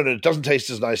 So no, it doesn't taste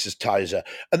as nice as Tizer.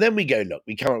 And then we come up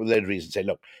with a load of reasons. Say,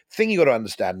 look, the thing you got to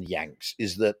understand, Yanks,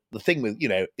 is that the thing with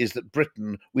is that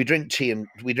Britain, we drink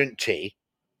tea.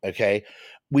 Okay.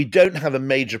 We don't have a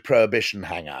major prohibition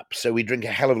hang up, so we drink a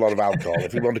hell of a lot of alcohol.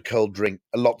 If we want a cold drink,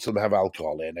 lots of them have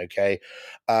alcohol in, okay?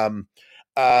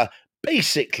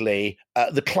 Basically,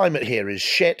 the climate here is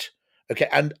shit, okay,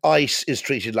 and ice is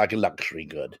treated like a luxury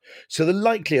good. So the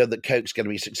likelihood that Coke's going to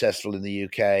be successful in the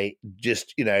UK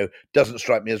just, doesn't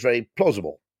strike me as very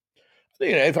plausible.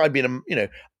 If I'd been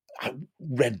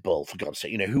Red Bull, for God's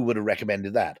sake, who would have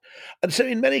recommended that? And so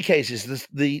in many cases,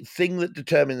 the thing that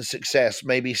determines success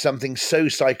may be something so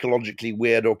psychologically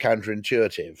weird or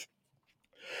counterintuitive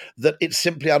that it's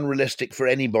simply unrealistic for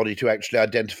anybody to actually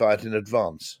identify it in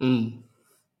advance. I mean,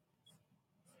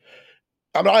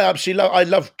 I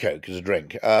love Coke as a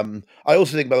drink. I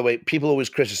also think, by the way, people always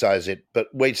criticize it, but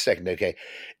wait a second, okay?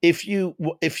 If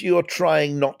you're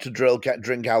trying not to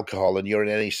drink alcohol and you're in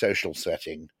any social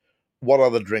setting, what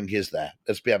other drink is there?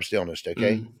 Let's be absolutely honest,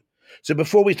 okay? So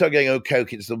before we start going,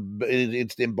 Coke, it's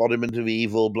the embodiment of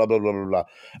evil, blah, blah, blah, blah, blah.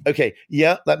 Okay,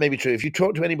 yeah, that may be true. If you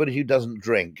talk to anybody who doesn't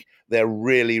drink, they're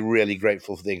really, really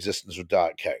grateful for the existence of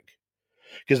Diet Coke.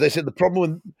 Because they said the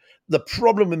problem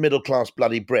with middle-class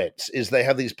bloody Brits is they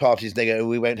have these parties and they go,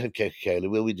 we won't have Coca-Cola,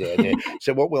 will we, dear?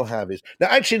 So what we'll have is... Now,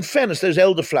 actually, in fairness, those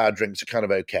elderflower drinks are kind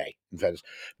of okay, in fairness.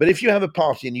 But if you have a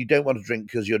party and you don't want to drink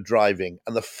because you're driving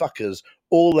and the fuckers,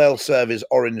 all they'll serve is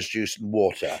orange juice and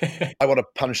water, I want to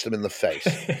punch them in the face.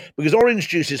 Because orange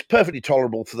juice is perfectly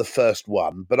tolerable for the first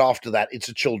one, but after that, it's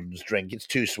a children's drink. It's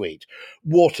too sweet.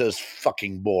 Water's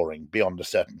fucking boring beyond a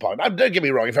certain point. Don't get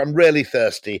me wrong. If I'm really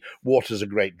thirsty, water's a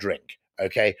great drink.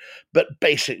 Okay, but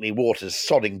basically water's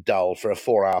sodding dull for a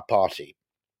 4-hour party.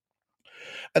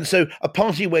 And so a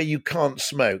party where you can't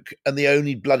smoke and the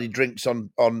only bloody drinks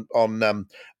on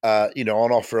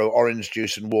offer are orange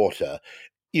juice and water,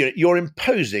 you're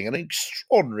imposing an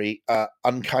extraordinary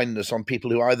unkindness on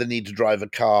people who either need to drive a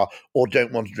car or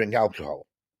don't want to drink alcohol.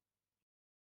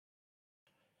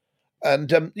 And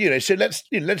so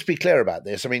let's be clear about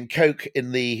this. I mean, Coke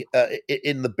in the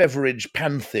beverage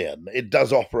pantheon, it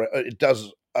does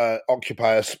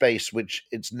occupy a space which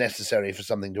it's necessary for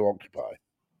something to occupy.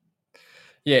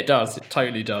 Yeah, it does. It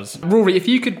totally does. Rory, if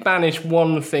you could banish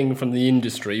one thing from the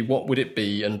industry, what would it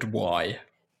be and why?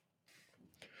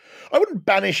 I wouldn't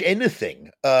banish anything,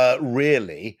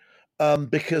 really,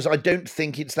 because I don't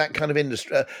think it's that kind of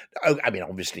industry. I mean,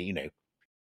 obviously,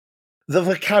 The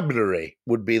vocabulary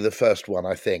would be the first one,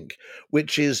 I think,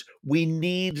 which is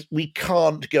we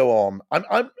can't go on.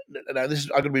 I'm now this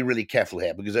is I'm going to be really careful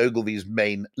here because Ogilvy's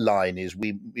main line is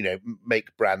we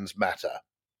make brands matter.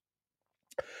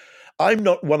 I'm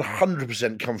not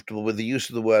 100% comfortable with the use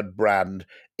of the word brand,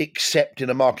 except in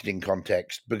a marketing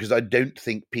context, because I don't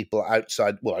think people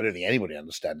outside, well, I don't think anybody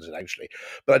understands it actually,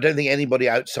 but I don't think anybody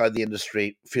outside the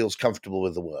industry feels comfortable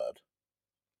with the word.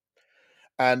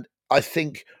 And I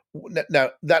think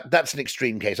now that's an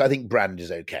extreme case. I think brand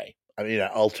is okay. I mean,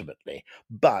 ultimately,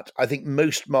 but I think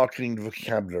most marketing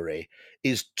vocabulary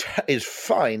is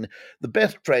fine. The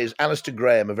best phrase, Alistair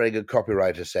Graham, a very good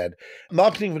copywriter, said,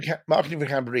 marketing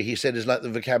vocabulary, he said, is like the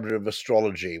vocabulary of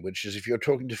astrology, which is if you're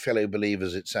talking to fellow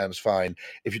believers, it sounds fine.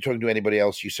 If you're talking to anybody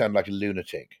else, you sound like a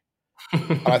lunatic.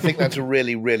 And I think that's a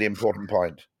really, really important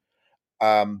point.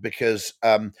 Because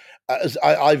as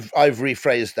I've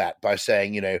rephrased that by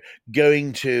saying,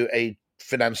 going to a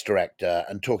finance director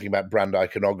and talking about brand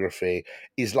iconography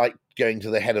is like going to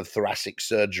the head of thoracic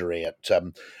surgery at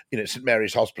St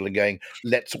Mary's Hospital and going,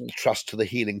 let's all trust to the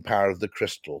healing power of the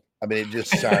crystal. I mean, it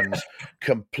just sounds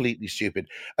completely stupid.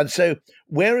 And so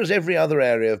whereas every other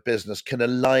area of business can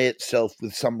ally itself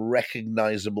with some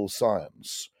recognizable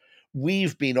science,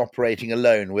 we've been operating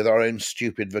alone with our own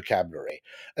stupid vocabulary.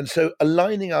 And so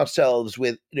aligning ourselves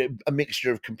with a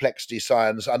mixture of complexity,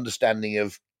 science, understanding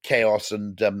of chaos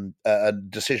and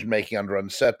decision-making under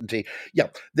uncertainty. Yeah,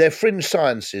 they're fringe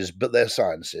sciences, but they're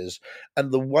sciences.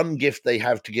 And the one gift they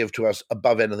have to give to us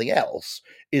above anything else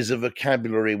is a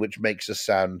vocabulary which makes us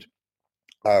sound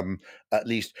at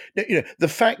least, the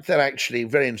fact that actually,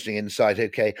 very interesting insight,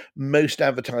 okay, many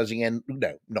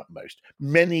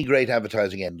great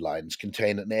advertising end lines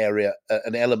contain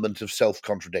an element of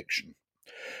self-contradiction.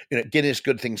 Guinness,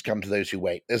 good things come to those who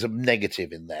wait. There's a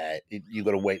negative in there. You've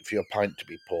got to wait for your pint to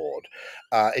be poured.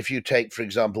 If you take, for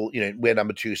example, we're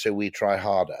number 2, so we try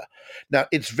harder. Now,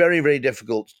 it's very, very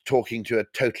difficult talking to a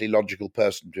totally logical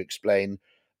person to explain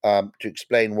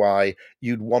why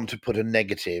you'd want to put a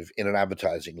negative in an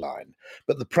advertising line.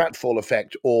 But the pratfall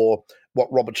effect, or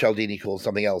what Robert Cialdini calls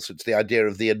something else, it's the idea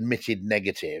of the admitted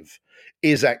negative,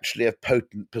 is actually a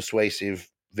potent, persuasive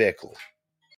vehicle.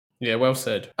 Yeah, well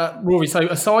said. Rory, so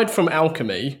aside from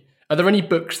alchemy, are there any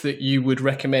books that you would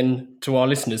recommend to our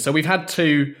listeners? So we've had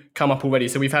 2 come up already.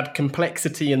 So we've had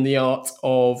Complexity and the Art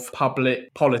of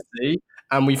Public Policy,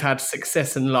 and we've had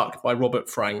Success and Luck by Robert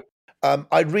Frank.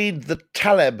 I'd read the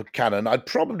Taleb canon. I'd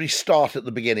probably start at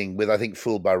the beginning with, I think,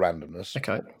 Fooled by Randomness.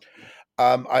 Okay.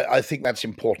 I think that's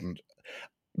important.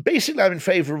 Basically, I'm in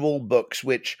favor of all books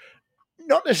which,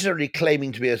 not necessarily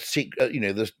claiming to be a secret,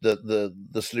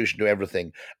 the solution to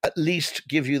everything, at least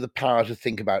give you the power to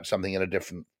think about something in a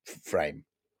different frame.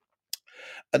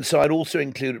 And so I'd also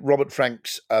include Robert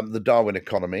Frank's The Darwin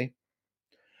Economy.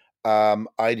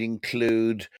 I'd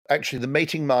include, actually, The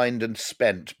Mating Mind and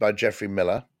Spent by Geoffrey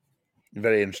Miller.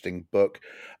 Very interesting book.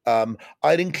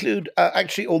 I'd include,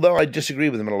 actually, although I disagree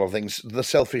with him on a lot of things, The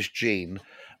Selfish Gene,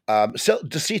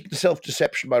 Deceit and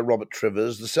Self-Deception by Robert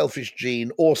Trivers, The Selfish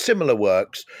Gene, or similar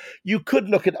works. You could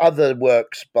look at other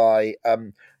works by,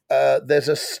 there's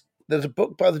a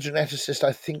book by the geneticist,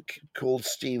 I think, called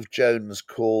Steve Jones,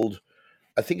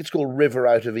 I think it's called River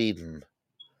Out of Eden,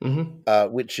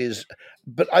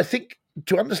 but I think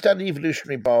to understand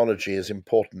evolutionary biology is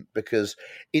important because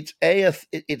it's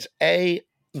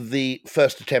the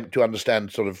first attempt to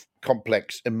understand sort of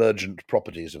complex emergent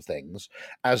properties of things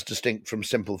as distinct from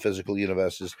simple physical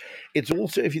universes. It's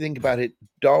also, if you think about it,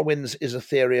 Darwin's is a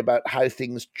theory about how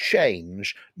things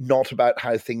change, not about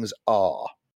how things are.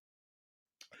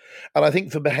 And I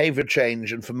think for behavior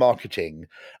change and for marketing,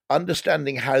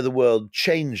 understanding how the world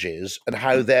changes and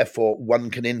how therefore one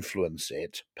can influence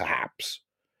it, perhaps,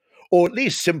 or at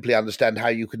least simply understand how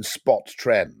you can spot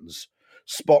trends,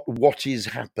 spot what is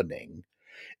happening,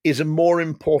 is a more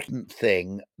important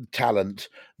talent,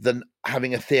 than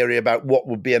having a theory about what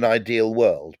would be an ideal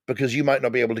world, because you might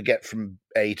not be able to get from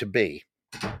A to B.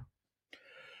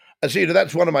 And so,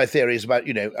 that's one of my theories about,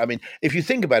 if you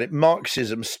think about it,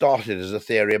 Marxism started as a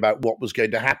theory about what was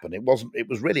going to happen. It was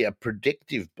really a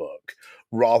predictive book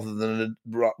rather than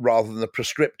a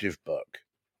prescriptive book.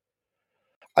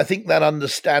 I think that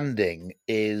understanding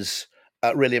is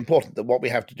really important, that what we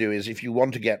have to do is, if you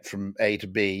want to get from A to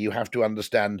B, you have to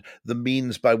understand the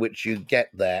means by which you get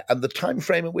there and the time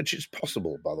frame at which it's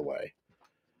possible, by the way.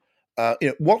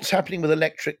 What's happening with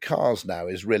electric cars now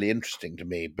is really interesting to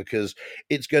me, because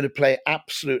it's going to play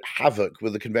absolute havoc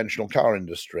with the conventional car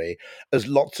industry as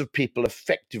lots of people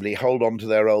effectively hold on to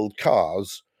their old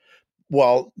cars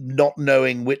while not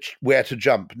knowing where to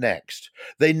jump next.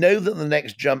 They know that the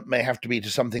next jump may have to be to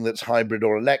something that's hybrid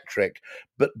or electric,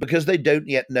 but because they don't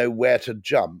yet know where to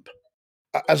jump,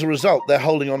 as a result, they're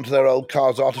holding on to their old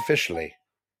cars artificially.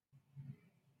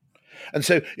 And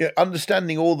so,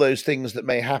 understanding all those things that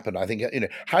may happen, I think,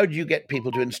 how do you get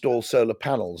people to install solar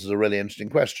panels is a really interesting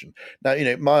question. Now,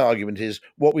 my argument is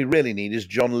what we really need is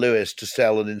John Lewis to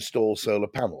sell and install solar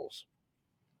panels.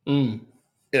 Mm.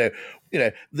 That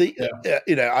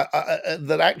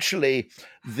actually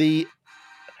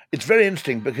it's very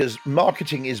interesting because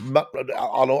marketing is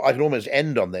I can almost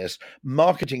end on this.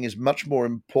 Marketing is much more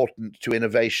important to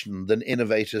innovation than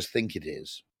innovators think it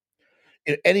is.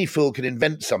 Any fool can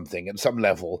invent something at some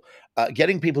level.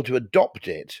 Getting people to adopt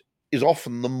it is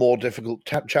often the more difficult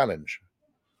challenge.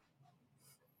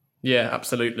 Yeah,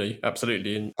 absolutely.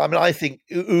 Absolutely. I mean, I think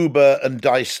Uber and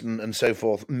Dyson and so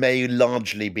forth may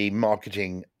largely be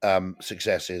marketing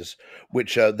successes,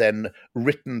 which are then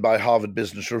written by Harvard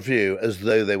Business Review as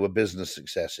though they were business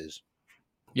successes.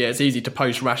 Yeah, it's easy to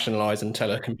post-rationalize and tell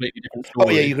a completely different story. Oh,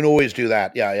 yeah, you can always do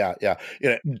that. Yeah.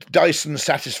 Dyson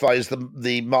satisfies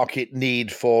the market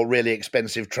need for really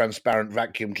expensive, transparent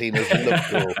vacuum cleaners that look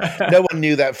cool. No one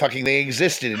knew that fucking thing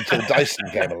existed until Dyson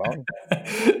came along.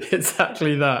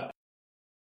 Exactly that.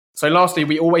 So lastly,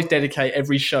 we always dedicate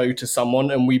every show to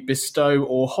someone, and we bestow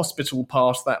or hospital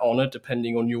pass that honour,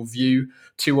 depending on your view,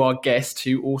 to our guest,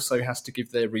 who also has to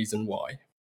give their reason why.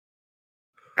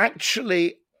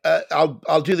 Actually,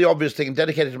 I'll do the obvious thing and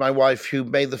dedicate it to my wife, who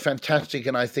made the fantastic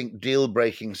and I think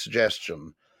deal-breaking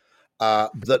suggestion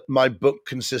that my book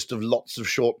consists of lots of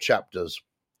short chapters.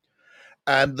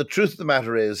 And the truth of the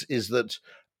matter is that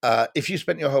if you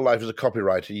spent your whole life as a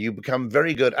copywriter, you become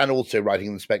very good, and also writing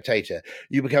in The Spectator,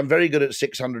 you become very good at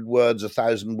 600 words,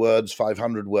 1,000 words,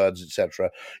 500 words, etc.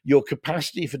 Your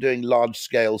capacity for doing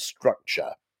large-scale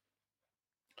structure.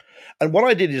 And what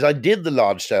I did is I did the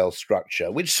large-scale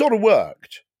structure, which sort of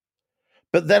worked.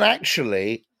 But then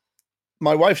actually,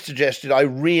 my wife suggested I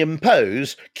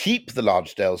reimpose, keep the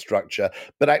large-scale structure,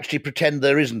 but actually pretend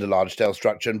there isn't a large-scale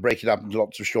structure and break it up into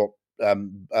lots of short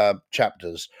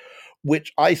chapters,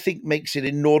 which I think makes it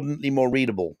inordinately more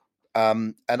readable.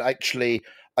 And actually,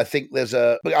 I think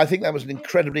that was an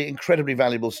incredibly, incredibly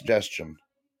valuable suggestion.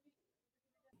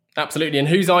 Absolutely. And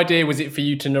whose idea was it for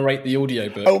you to narrate the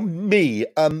audiobook? Oh, me.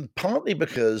 Partly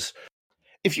because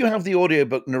if you have the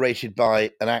audiobook narrated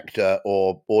by an actor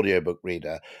or audiobook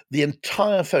reader, the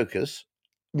entire focus,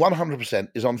 100%,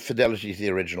 is on fidelity to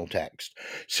the original text.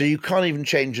 So you can't even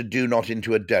change a do not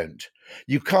into a don't.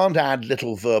 You can't add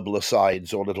little verbal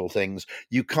asides or little things.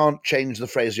 You can't change the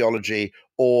phraseology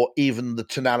or even the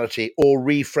tonality or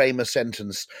reframe a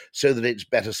sentence so that it's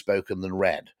better spoken than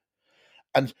read.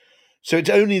 And so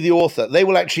it's only the author. They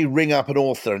will actually ring up an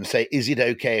author and say, is it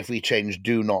okay if we change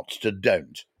do not to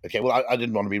don't? Okay, well, I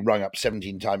didn't want to be rung up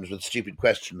 17 times with stupid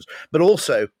questions, but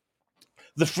also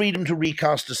the freedom to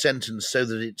recast a sentence so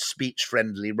that it's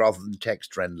speech-friendly rather than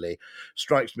text-friendly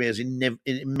strikes me as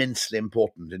immensely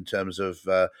important in terms of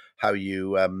how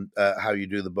you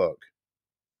do the book.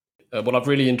 Well, I've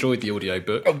really enjoyed the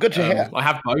audiobook. Oh, good to hear. I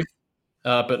have both,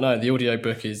 but no, the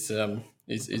audiobook is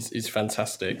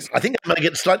fantastic. I think I'm going to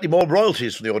get slightly more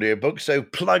royalties for the audiobook, so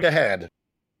plug ahead.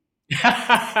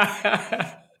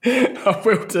 I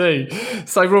will do.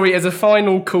 So, Rory, as a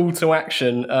final call to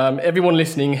action, everyone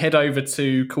listening, head over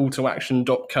to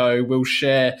calltoaction.co. We'll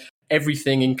share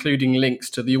everything, including links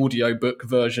to the audiobook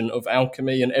version of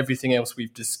Alchemy and everything else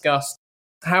we've discussed.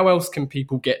 How else can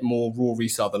people get more Rory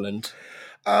Sutherland?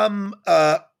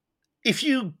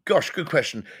 Good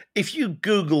question. If you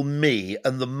Google me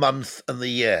and the month and the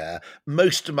year,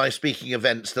 most of my speaking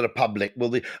events that are public will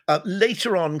be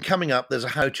later on coming up. There's a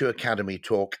How To Academy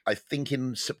talk, I think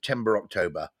in September,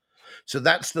 October. So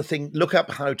that's the thing. Look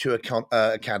up How To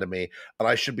Academy, and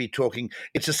I should be talking.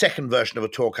 It's a second version of a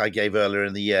talk I gave earlier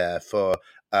in the year for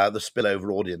the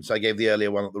spillover audience. I gave the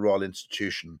earlier one at the Royal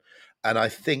Institution, and I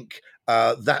think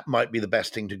that might be the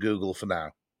best thing to Google for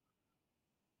now.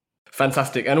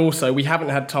 Fantastic. And also, we haven't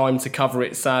had time to cover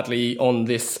it, sadly, on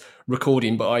this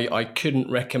recording, but I couldn't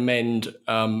recommend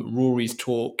Rory's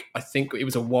talk. I think it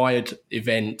was a Wired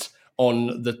event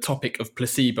on the topic of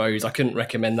placebos. I couldn't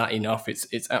recommend that enough.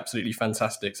 It's absolutely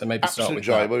fantastic. So maybe start with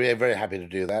that. We're very happy to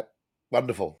do that.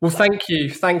 Wonderful. Well, thank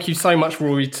you. Thank you so much,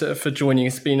 Rory, for joining.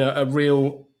 It's been a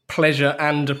real pleasure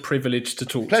and a privilege to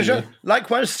talk to you. Pleasure.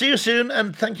 Likewise. See you soon.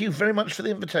 And thank you very much for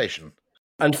the invitation.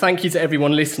 And thank you to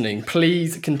everyone listening.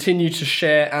 Please continue to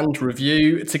share and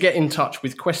review. To get in touch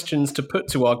with questions to put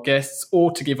to our guests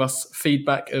or to give us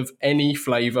feedback of any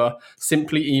flavour,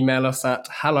 simply email us at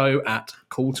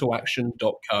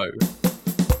hello@calltoaction.co.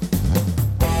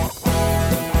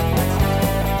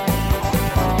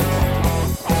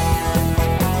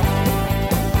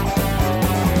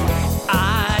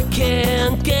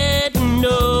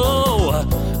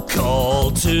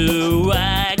 to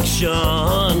action.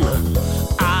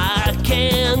 I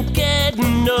can't get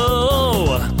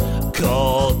no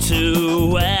call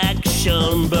to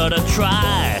action, but I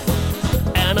try,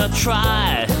 and I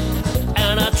try,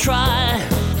 and I try,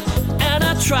 and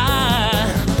I try.